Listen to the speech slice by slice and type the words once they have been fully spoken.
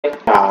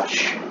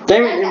Gosh.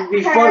 Then it would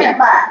be funny.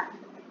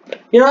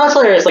 You know, that's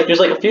hilarious. Like, there's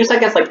like a few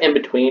seconds like in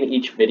between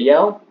each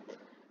video,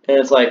 and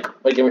it's like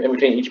in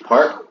between each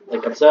part,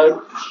 like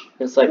episode.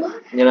 It's like,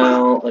 you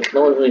know, like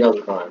no one really knows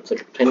what's going on. It's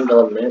like 10 to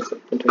 11 minutes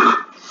like, between.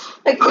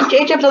 Like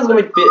each episode's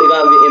gonna be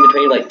in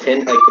between like 10,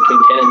 like between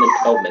 10 and then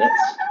 12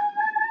 minutes.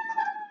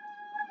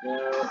 You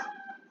know,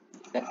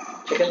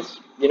 chickens.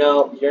 You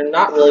know, you're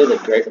not really the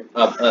great.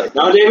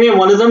 No, Damien,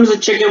 one of them's a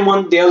chicken,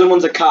 the other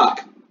one's a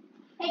cock.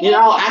 You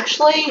know,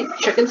 actually,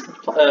 chickens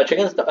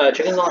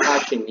don't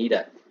actually need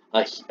a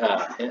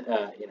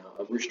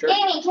rooster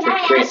Amy, can to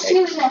I create ask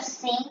you eggs. to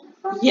sing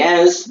for me?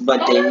 Yes,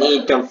 but they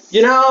need to.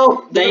 You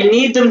know, They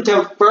need them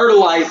to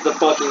fertilize the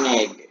fucking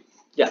egg.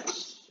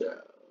 yes.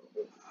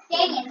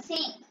 Damien,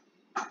 sing.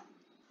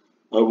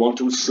 I want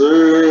to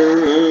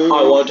sing.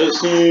 I want to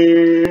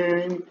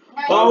sing.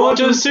 I want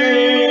to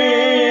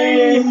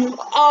sing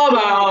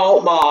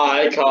about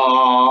my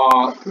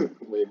car.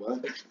 Wait,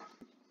 what?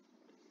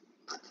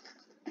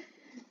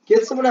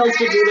 Get someone else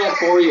to do that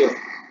for you.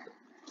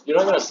 You're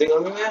not gonna sing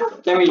with me, man?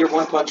 Damien, you're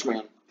One Punch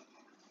Man.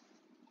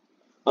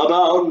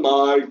 About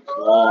my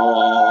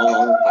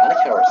car. I like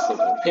how we're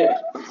singing.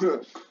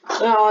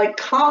 No, like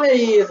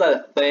comedy is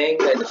a thing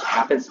that just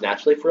happens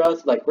naturally for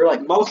us. Like we're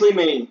like Mostly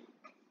me.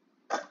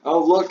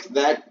 Oh look,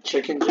 that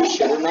chicken just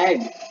shit an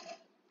egg.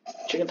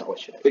 chickens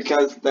always should.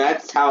 Because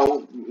that's how.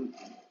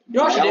 You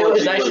know what I should do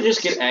is I should biology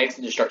just get eggs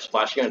and just start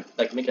splashing and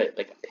like make a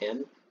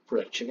pen for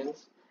like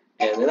chickens,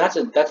 and then that's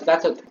a.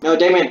 No,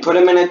 Damien, put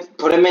him in a.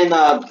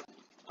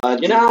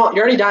 You know,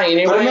 you're already dying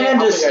anyway. Put him in a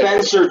I'll figure it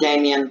out. dispenser,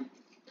 Damien.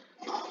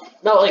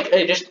 No, like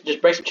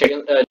just break some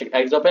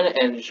eggs open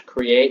and just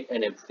create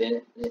an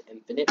infinite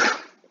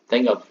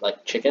thing of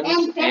like chickens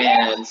and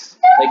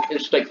like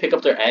just like pick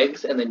up their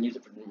eggs and then use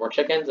it for more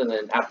chickens, and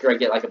then after I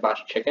get like a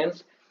bunch of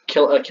chickens,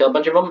 kill a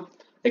bunch of them,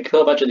 and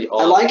kill a bunch of the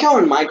old. I like how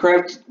in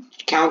Minecraft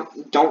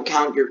don't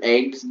count your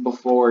eggs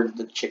before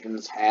the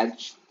chickens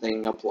hatch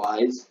thing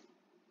applies.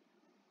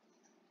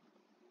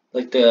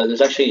 Like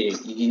there's actually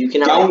you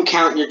can Don't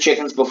count your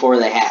chickens before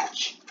they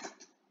hatch.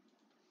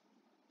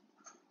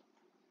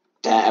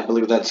 I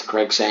believe that's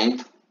correct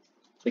saying.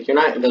 like you're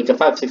not like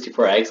if I have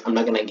 64 eggs, I'm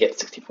not gonna get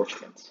 64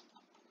 chickens.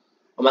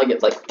 I might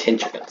get like 10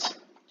 chickens.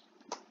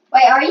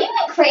 Wait, are you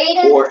in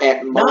creative? Or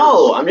at most.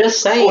 No, I'm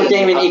just saying. Or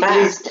Damien, a at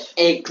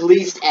fact.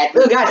 least at.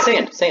 Oh, guys,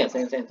 sand.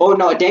 Oh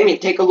no, Damien,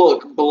 take a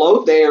look.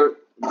 Below there,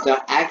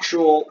 the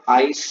actual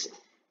ice,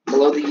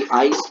 below the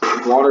ice,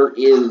 water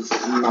is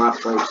not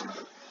frozen.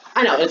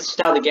 I know, it's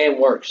just how the game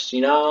works,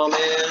 you know,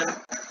 man.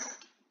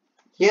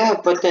 Yeah,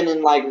 but then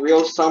in like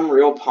some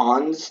real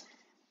ponds,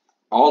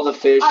 all the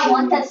fish I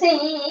want to and sing.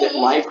 the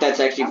life that's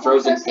actually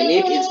frozen, and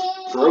it is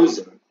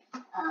frozen.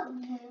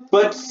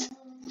 But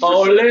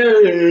But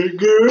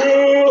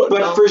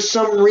for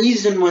some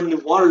reason, when the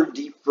water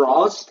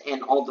defrosts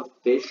and all the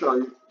fish are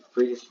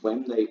free to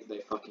swim, they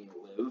fucking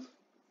live.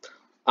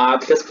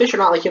 because fish are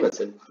not like humans,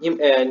 and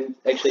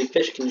actually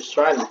fish can just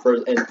thrive in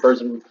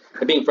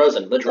being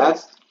frozen, literally.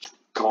 That's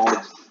called.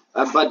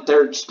 But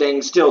they're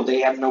staying still.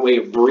 They have no way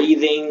of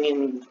breathing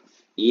and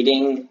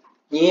eating.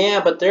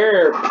 Yeah, but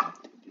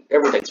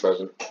everything's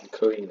frozen,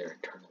 including their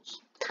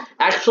internals.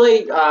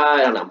 Actually, I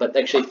don't know, but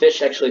actually,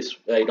 fish actually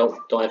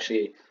don't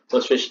actually.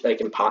 Those fish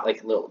like in pond,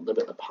 like a little bit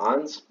of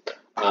ponds.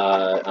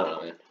 I don't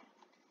know, man.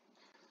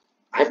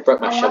 I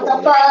broke my shovel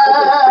on the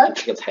freaking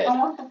chicken's head.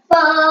 Have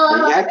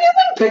you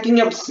been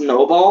picking up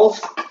snowballs?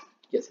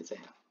 Yes, I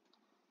have.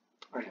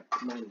 Alright,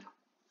 mine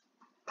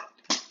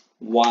now.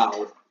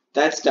 Wow,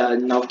 that's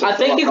enough to. I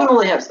think you can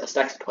only have a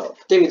stack of 12.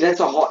 Damien,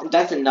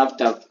 that's enough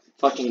to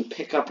fucking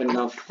pick up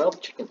enough.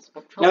 12 chickens.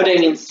 No,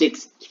 Damien,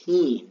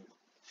 16,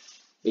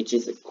 which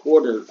is a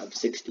quarter of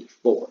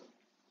 64.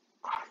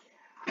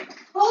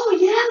 Oh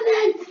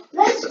yeah, man,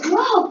 let's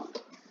go.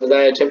 As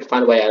I attempt to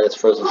find a way out of this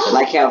frozen thing.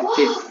 Like how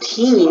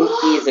 15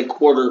 is a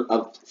quarter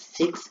of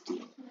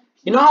 60.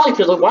 You know how like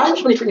there's like why are there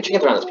so many freaking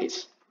chickens around this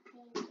piece?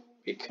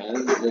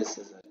 Because this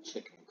is a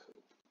chicken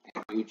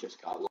coop, and you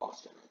just got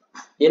lost in it.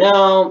 You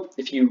know,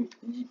 if you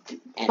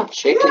And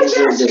chickens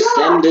are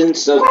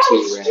descendants of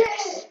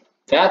T-Rex.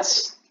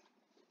 that's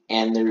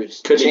And there's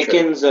Could be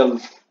chickens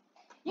of.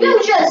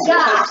 You just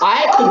got.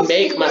 I could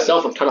make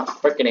myself a ton of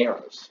freaking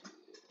arrows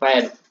if I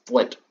had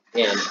flint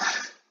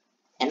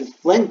And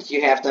flint,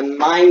 you have to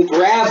mine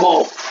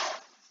gravel.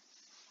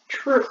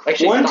 True.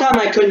 Actually, One time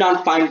I could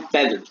not find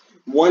feathers.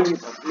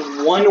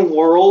 One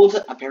world,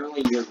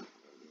 apparently your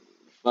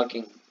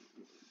fucking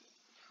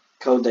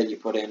code that you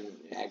put in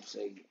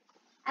actually.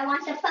 I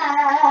want to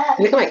I fuck.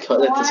 think my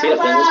code to speed up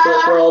things for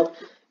this world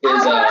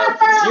is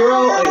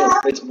 0.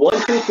 It's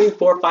 1, 2, 3,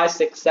 4, 5,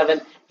 6,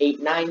 7,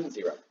 8, 9,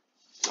 0.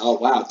 Oh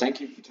wow!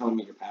 Thank you for telling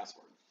me your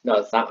password. No,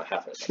 it's not my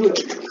password.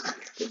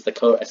 It's the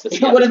code. It's the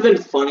It would have been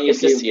funny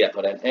It's if the you. C I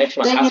put in.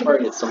 Actually, my Dang it.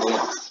 password is something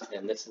else,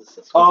 and this is.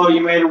 Oh,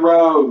 you made a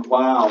road.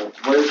 Wow.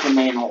 Where's the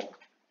manhole?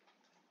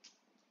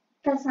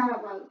 That's not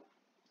a road.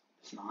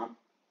 It's not.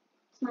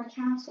 It's my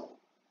castle.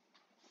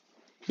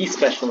 He's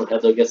special in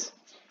Headlocus.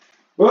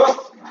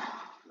 Well,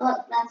 Look,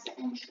 that's the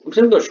entrance. I'm just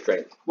gonna go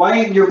straight.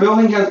 Why your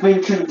building has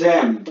been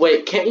condemned?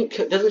 Wait, can't you?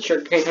 Doesn't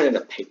your can't turn into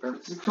paper?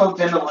 This is called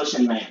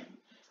Demolition Man.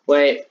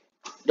 Wait,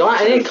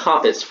 I need a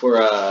compass for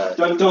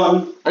Dun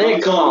dun. I need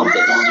a compass for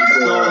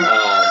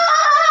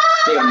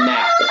make a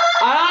map.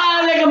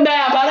 Make a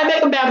map. How do I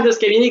make a map in this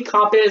game? You need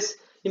compass.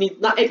 You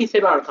need not AP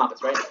paper on a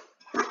compass, right?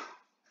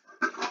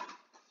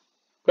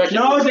 Question.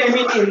 No, they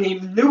mean in the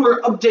newer,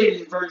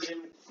 updated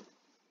version,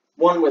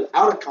 one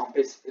without a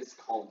compass is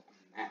called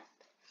a map.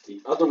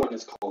 The other one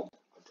is called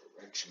a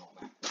directional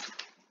map.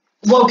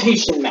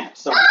 Location map,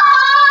 sorry.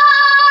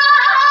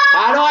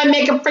 How do I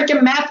make a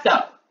freaking map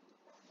though?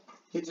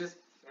 You just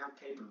found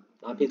paper.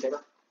 Not a piece of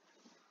paper.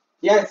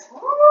 Yes.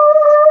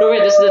 No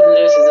wait, this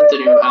isn't the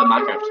new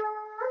Minecraft.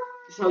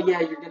 So yeah,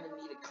 you're gonna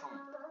need a compass.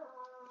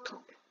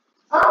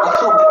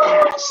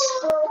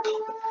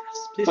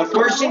 But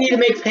first you need to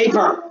make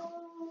paper.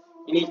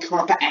 You need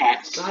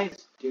compass.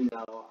 Guys do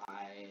know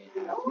I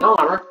have no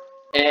armor,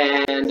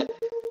 and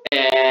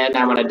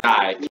I'm gonna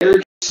die.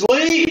 You're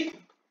asleep.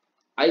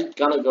 I'm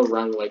gonna go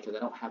run away because I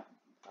don't have.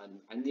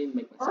 I need to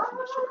make myself a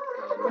new sword,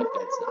 and my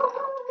bed's not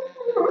out,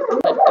 and I'm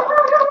gonna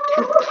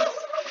die.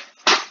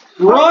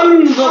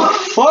 Run the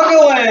fuck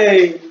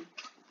away.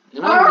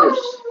 And I'm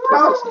just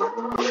press this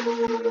now.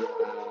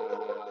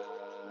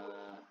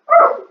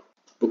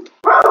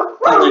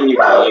 And then you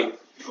die.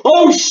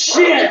 Oh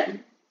shit!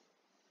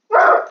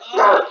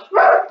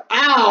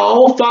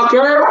 Ow,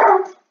 fucker!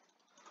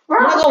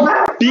 I'm gonna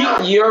go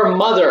beat your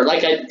mother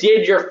like I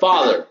did your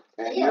father.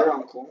 And your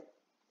uncle.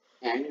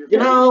 And your You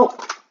know.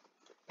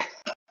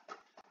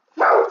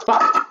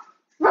 Fuck.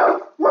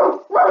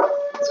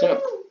 It's gonna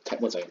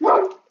type 1 second.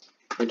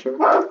 Enter.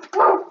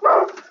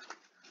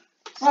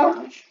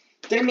 Slash.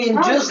 I mean,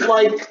 just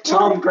like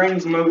Tom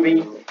Green's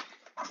movie,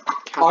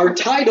 our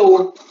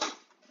title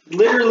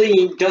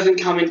literally doesn't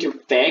come into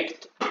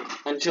effect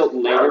until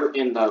later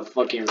in the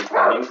fucking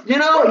recording. You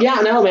know, yeah,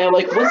 no, man.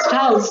 Like, what's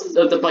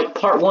the like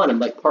part 1 and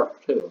like part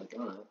 2? Like, I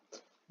don't know.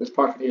 This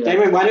part 2.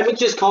 Damon, why don't we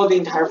just call the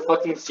entire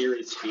fucking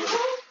series Field?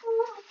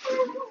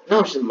 No,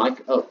 it's just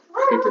paper.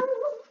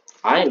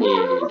 I need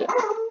a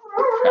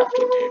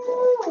crafting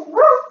table.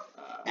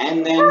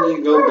 And then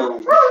you go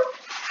boom.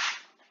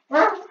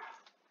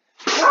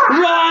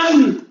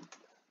 Run!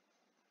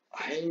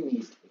 I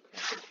need a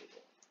crafting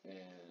table.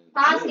 And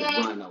Pause I'm gonna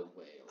game. run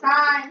away.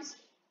 Times.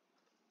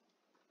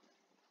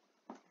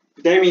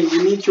 Damien, you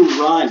need to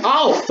run.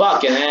 Oh,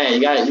 fucking hey,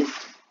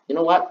 you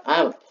know what? I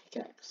have a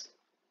pickaxe.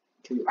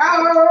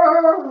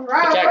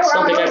 Pickaxe,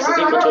 stone pickaxe is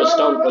equal to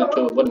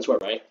a wooden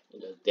sword, right? It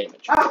does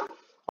damage. I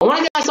want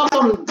to get myself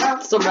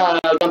some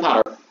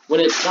gunpowder. When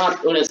it's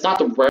not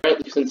the rare,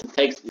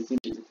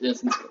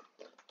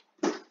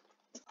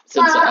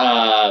 since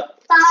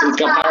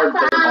gunpowder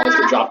doesn't always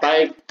get dropped by.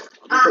 You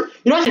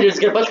know what I should do is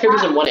get a bunch of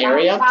creepers in one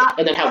area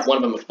and then have one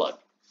of them explode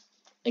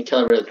and kill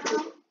every other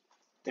creeper.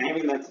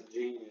 Damien, that's a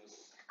genius.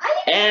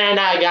 And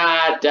I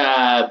got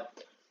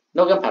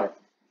no gunpowder.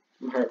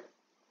 I'm hurt.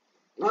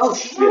 Oh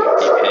shit.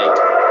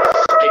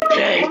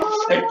 Hey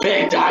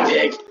pig, die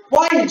pig.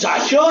 Why?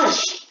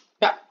 Shush!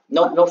 Yeah,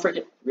 no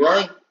freaking,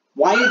 really?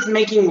 Why is it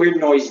making weird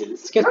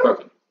noises? Skin's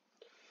broken.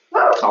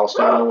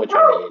 Cobblestone, which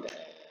I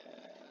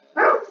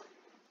need.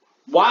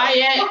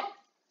 Wyatt!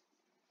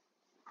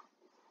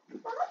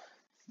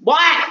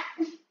 What?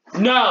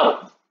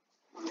 No!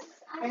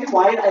 Hey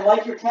Wyatt, I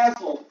like your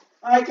castle.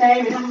 I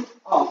came in.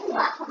 Oh.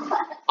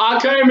 I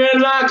came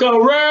in like a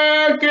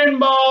wrecking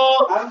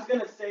ball. I was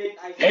gonna say.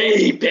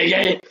 Hey,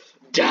 piggy,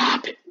 die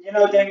pig. You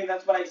know, Damien,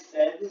 that's what I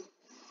said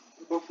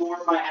before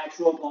my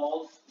actual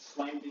balls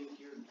slammed into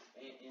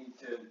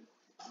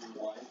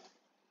one.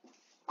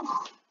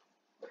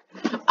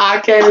 I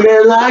came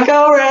in like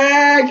a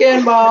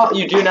wrecking ball.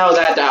 You do know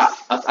that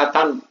I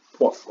found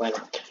pork.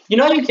 You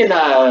know you can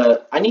I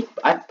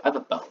have a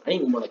bone. I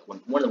need more than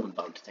one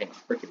bone to take my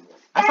freaking wood.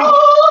 I found.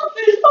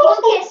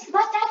 Lucas,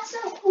 but that's so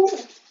cool.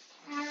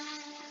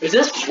 Is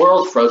this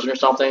world frozen or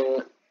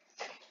something?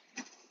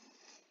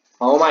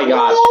 Oh my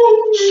gosh!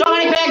 So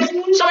many pigs!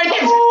 So many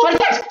pigs! So many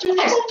pigs! So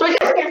many pigs! So many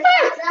pigs!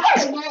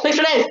 Thanks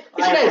for days!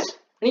 Thanks for days!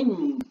 I need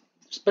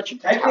just a bunch of.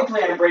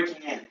 Technically, I'm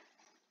breaking in.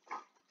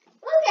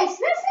 Lucas, this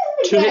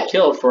is the 2-hit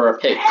kill for a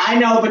pig. I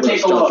know, but With a take a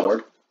stone look.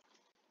 sword.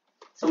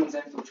 Someone's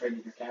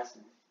infiltrated your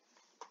castle.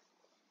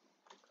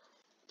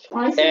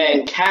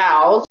 And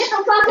cows.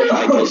 If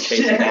I just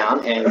chase it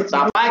down and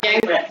stop lagging.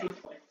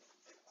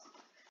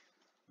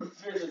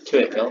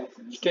 2-hit kill.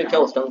 Just 2-hit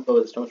kill with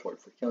a stone sword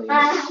for killing you.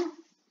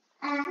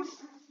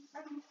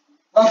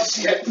 Oh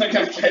shit, they're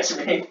gonna catch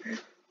me.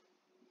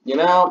 You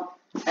know,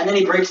 And then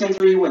he breaks in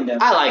through your window.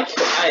 I like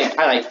food.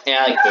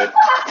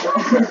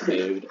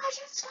 Food.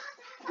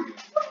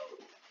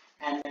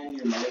 And then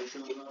your mother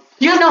shows up.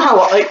 You guys know how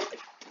like.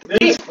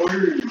 This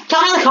food.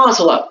 Tell me in the comments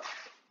below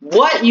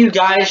what you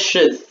guys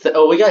should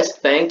what you guys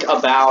think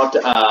about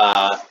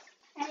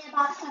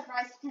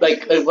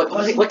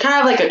what kind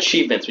of like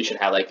achievements we should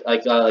have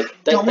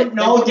Don't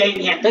know,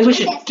 Damien. things we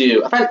should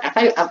do.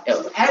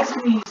 Ask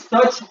me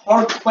such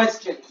hard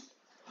questions.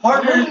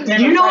 Harder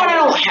than You know what I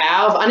don't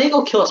have? I need to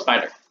go kill a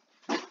spider.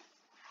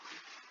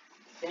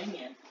 Dang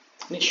it.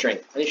 I need string.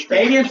 I need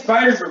string. Alien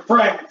spiders are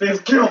friends. They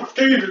kill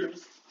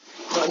gators.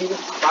 No, I need a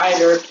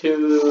spider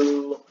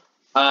to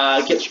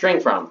get string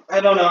from. I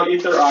don't know.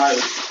 Eat their eyes.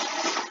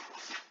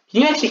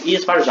 Can you actually eat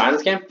a spider's eye in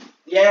this game?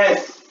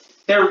 Yes.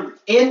 They're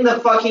in the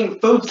fucking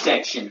food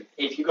section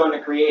if you go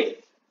into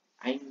creative.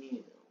 I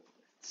knew.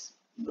 It's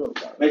really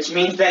dark. Which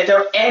means that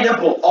they're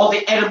edible. All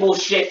the edible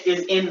shit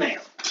is in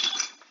there.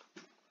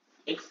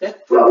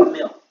 Except for the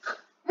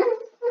milk.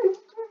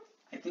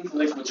 I think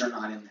liquids are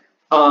not in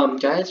there.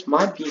 Guys,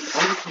 my beef.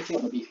 I'm just picking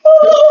up my beef.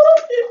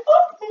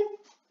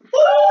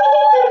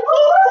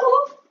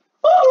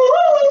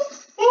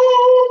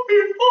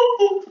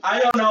 I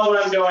don't know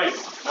what I'm doing.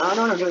 I don't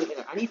know what I'm doing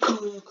either. I need to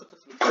cook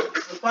this food.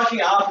 It's a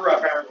fucking opera,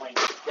 apparently.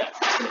 Yes,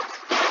 it is.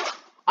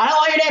 I don't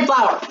want your damn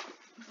flour.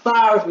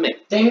 Flour for me.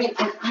 Dang it,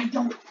 and I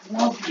don't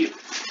love you.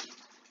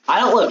 I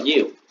don't love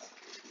you.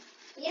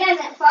 He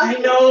doesn't fuck I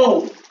you.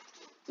 know.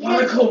 He What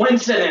a doesn't,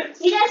 coincidence.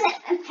 he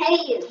doesn't pay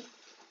you.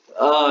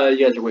 You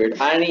guys are weird.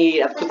 I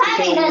need a The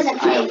family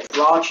doesn't I have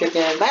raw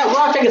chickens. I have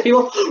raw chickens,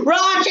 people.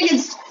 Raw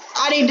chickens.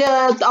 I need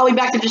to. I'll be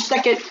back in just a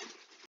second.